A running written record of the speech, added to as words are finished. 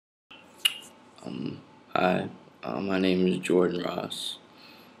Um, Hi, my name is Jordan Ross,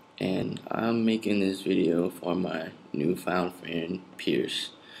 and I'm making this video for my newfound friend Pierce.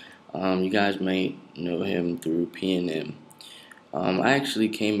 You guys might know him through PNM. I actually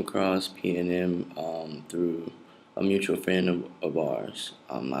came across PNM through a mutual friend of ours.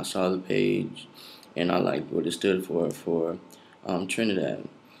 I saw the page, and I liked what it stood for Trinidad.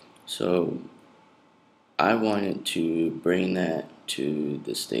 So I wanted to bring that to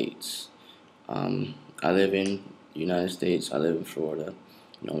the States. I live in the United States. I live in Florida.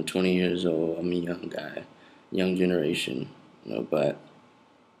 I'm 20 years old. I'm a young guy, young generation. But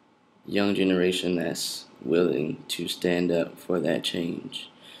young generation that's willing to stand up for that change.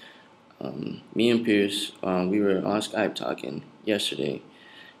 Me and Pierce, we were on Skype talking yesterday,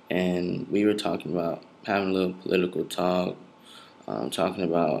 and we were talking about having a little political talk, talking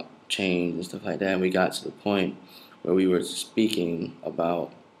about change and stuff like that. And we got to the point where we were speaking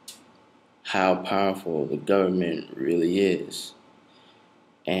about how powerful the government really is.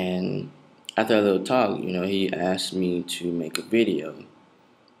 And after a little talk, he asked me to make a video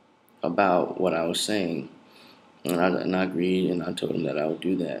about what I was saying. And I agreed, and I told him that I would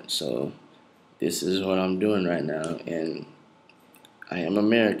do that. So this is what I'm doing right now. And I am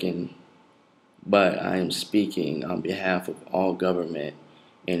American, but I am speaking on behalf of all government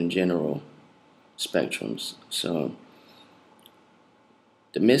in general spectrums. So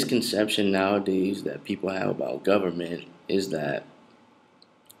the misconception nowadays that people have about government is that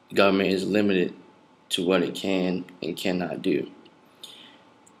government is limited to what it can and cannot do.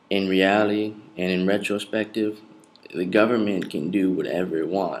 In reality and in retrospective, the government can do whatever it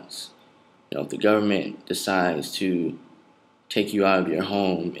wants. If the government decides to take you out of your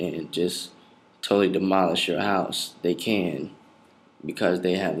home and just totally demolish your house, they can, because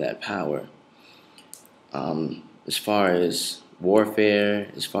they have that power. As far as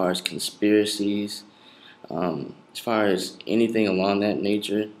warfare, as far as conspiracies, as far as anything along that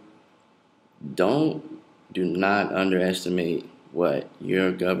nature, do not underestimate what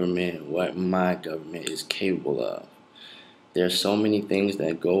your government, what my government is capable of. There are so many things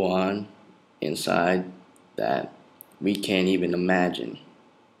that go on inside that we can't even imagine.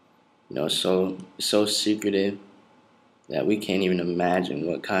 So secretive that we can't even imagine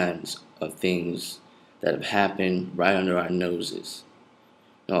what kinds of things that have happened right under our noses.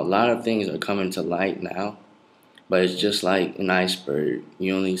 A lot of things are coming to light now, but it's just like an iceberg.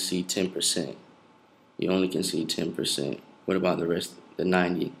 You only see 10%. You only can see 10%. What about the rest, the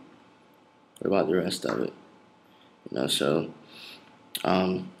 90? What about the rest of it? So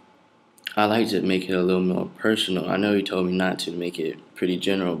I like to make it a little more personal. I know he told me not to make it pretty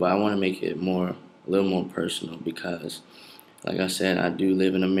general, but I want to make it a little more personal because, like I said, I do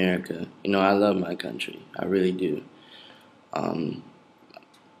live in America. I love my country. I really do.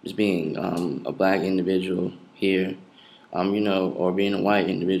 Just being a black individual here, or being a white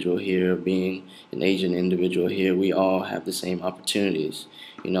individual here, or being an Asian individual here, we all have the same opportunities.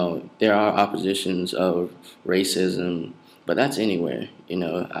 There are oppositions of racism, but that's anywhere.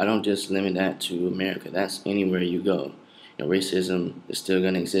 I don't just limit that to America. That's anywhere you go. Racism is still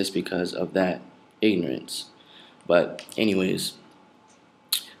going to exist because of that ignorance. But anyways,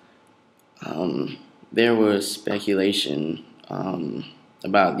 there was speculation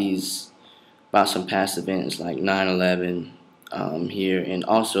about some past events like 9/11 here, and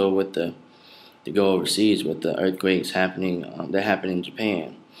also with the to go overseas with the earthquakes happening that happened in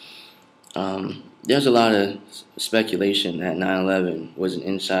Japan. There's a lot of speculation that 9/11 was an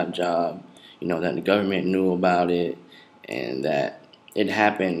inside job, that the government knew about it and that it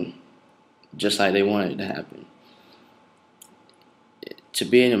happened just like they wanted it to happen. To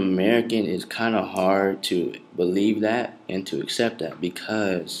be an American is kind of hard to believe that and to accept that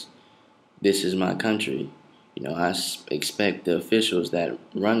because this is my country. I expect the officials that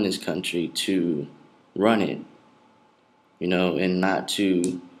run this country to run it, and not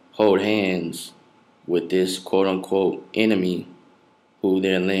to hold hands with this quote unquote enemy who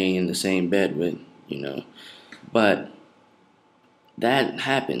they're laying in the same bed with. But that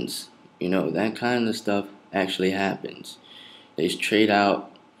happens, that kind of stuff actually happens. They trade out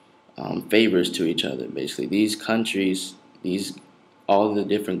favors to each other, basically. These countries, all the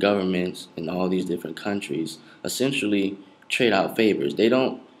different governments in all these different countries essentially trade out favors. They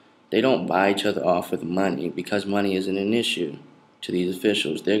don't buy each other off with money because money isn't an issue to these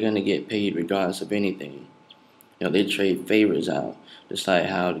officials. They're going to get paid regardless of anything. They trade favors out, just like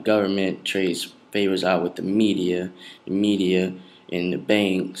how the government trades favors out with the media and the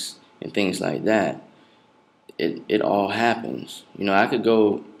banks and things like that. It all happens. I could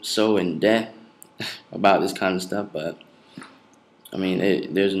go so in depth about this kind of stuff, but I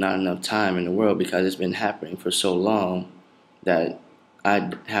mean, there's not enough time in the world because it's been happening for so long that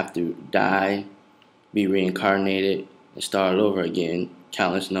I'd have to die, be reincarnated, and start over again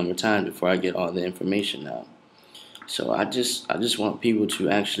countless number of times before I get all the information out. So I just want people to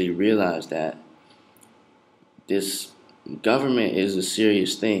actually realize that this government is a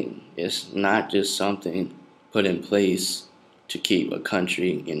serious thing. It's not just something put in place to keep a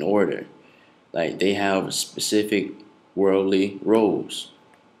country in order. Like, they have specific worldly roles.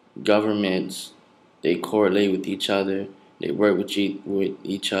 Governments, they correlate with each other. They work with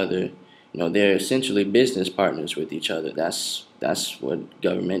each other. They're essentially business partners with each other. That's what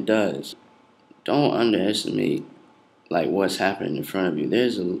government does. Don't underestimate like what's happening in front of you.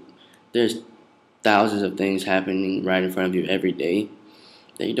 There's thousands of things happening right in front of you every day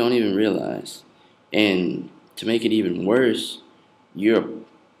that you don't even realize. And to make it even worse, you're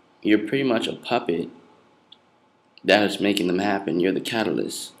pretty much a puppet that is making them happen. You're the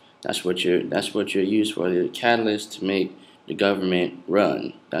catalyst. That's what you're used for. You're the catalyst to make the government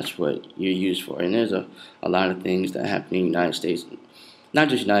run. That's what you're used for. And there's a lot of things that happen in the United States, not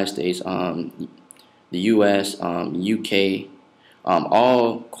just United States, the U.S., UK,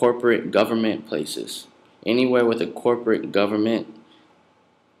 all corporate government places. Anywhere with a corporate government,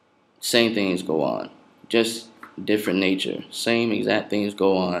 same things go on, just different nature. Same exact things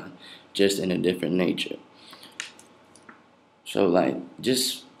go on, just in a different nature. So, like,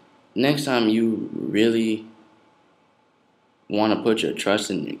 just next time you really want to put your trust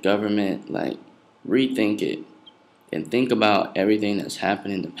in your government, like, rethink it and think about everything that's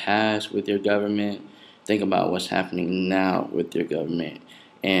happened in the past with your government. Think about what's happening now with your government.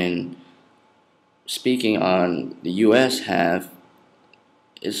 And speaking on the U.S. half,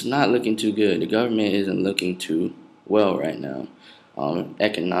 it's not looking too good. The government isn't looking too well right now,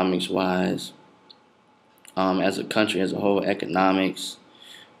 economics-wise. As a country as a whole, economics,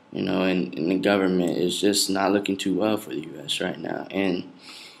 and the government is just not looking too well for the U.S. right now. And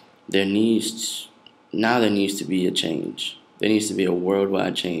there needs to be a change. There needs to be a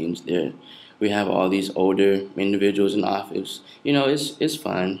worldwide change. We have all these older individuals in office. It's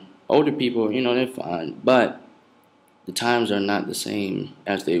fine. Older people, they're fine. But the times are not the same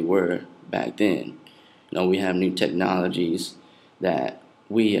as they were back then. We have new technologies that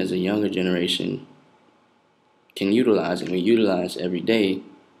we as a younger generation can utilize, and we utilize every day.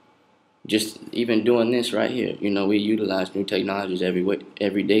 Just even doing this right here, we utilize new technologies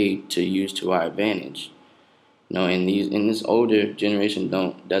every day to use to our advantage. And this older generation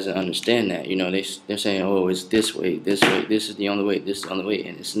doesn't understand that. They're saying, oh, it's this way, this is the only way, this is the only way,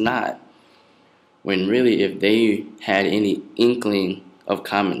 and it's not. When really, if they had any inkling of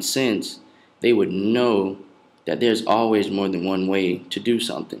common sense, they would know that there's always more than one way to do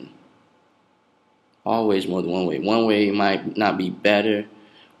something. Always more than one way. One way might not be better,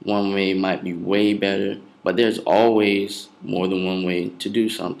 one way might be way better, but there's always more than one way to do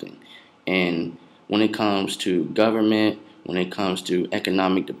something. And when it comes to government, when it comes to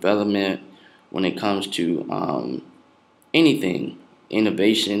economic development, when it comes to anything,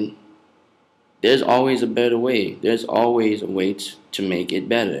 innovation, there's always a better way. There's always a way to make it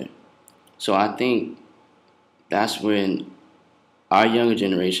better. So I think that's when our younger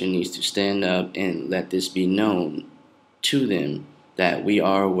generation needs to stand up and let this be known to them, that we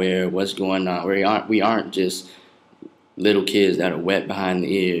are aware of what's going on. We aren't just little kids that are wet behind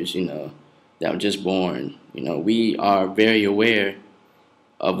the ears, that were just born. We are very aware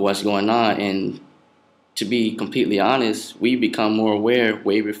of what's going on, and to be completely honest, we become more aware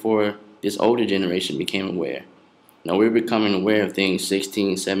way before this older generation became aware. We're becoming aware of things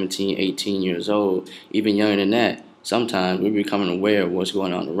 16, 17, 18 years old, even younger than that. Sometimes we're becoming aware of what's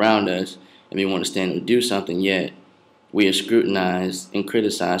going on around us, and we want to stand up and do something, yet we are scrutinized and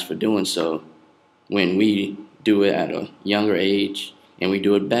criticized for doing so when we do it at a younger age and we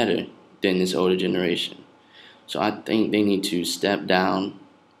do it better than this older generation. So I think they need to step down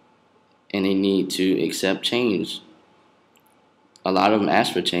and they need to accept change. A lot of them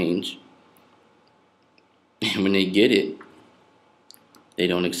ask for change, and when they get it, they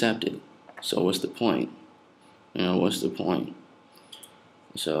don't accept it. So what's the point? What's the point?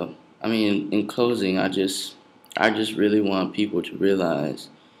 So, in closing, I just really want people to realize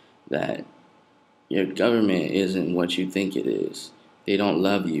that your government isn't what you think it is. They don't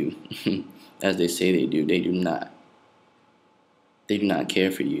love you as they say they do. They do not. They do not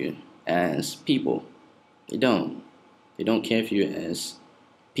care for you as people. They don't. They don't care for you as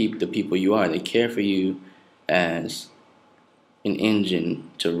the people you are. They care for you as an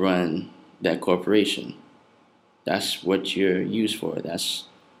engine to run that corporation. That's what you're used for. That's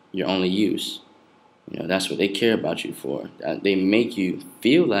your only use. You know, that's what they care about you for. They make you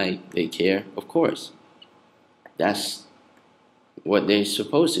feel like they care, of course. That's what they're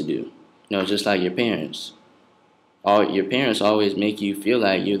supposed to do. You know, just like your parents. Your parents always make you feel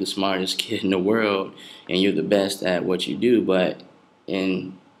like you're the smartest kid in the world and you're the best at what you do, but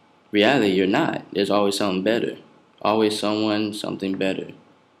in reality, you're not. There's always something better. Always something better.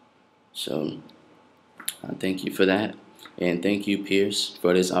 So I thank you for that. And thank you, Pierce,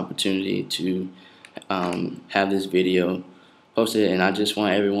 for this opportunity to have this video posted. And I just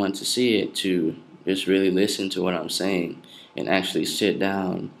want everyone to see it, to just really listen to what I'm saying and actually sit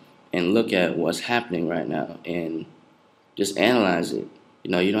down and look at what's happening right now and just analyze it.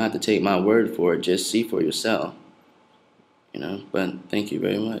 You know, you don't have to take my word for it. Just see for yourself. You know, but thank you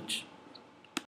very much.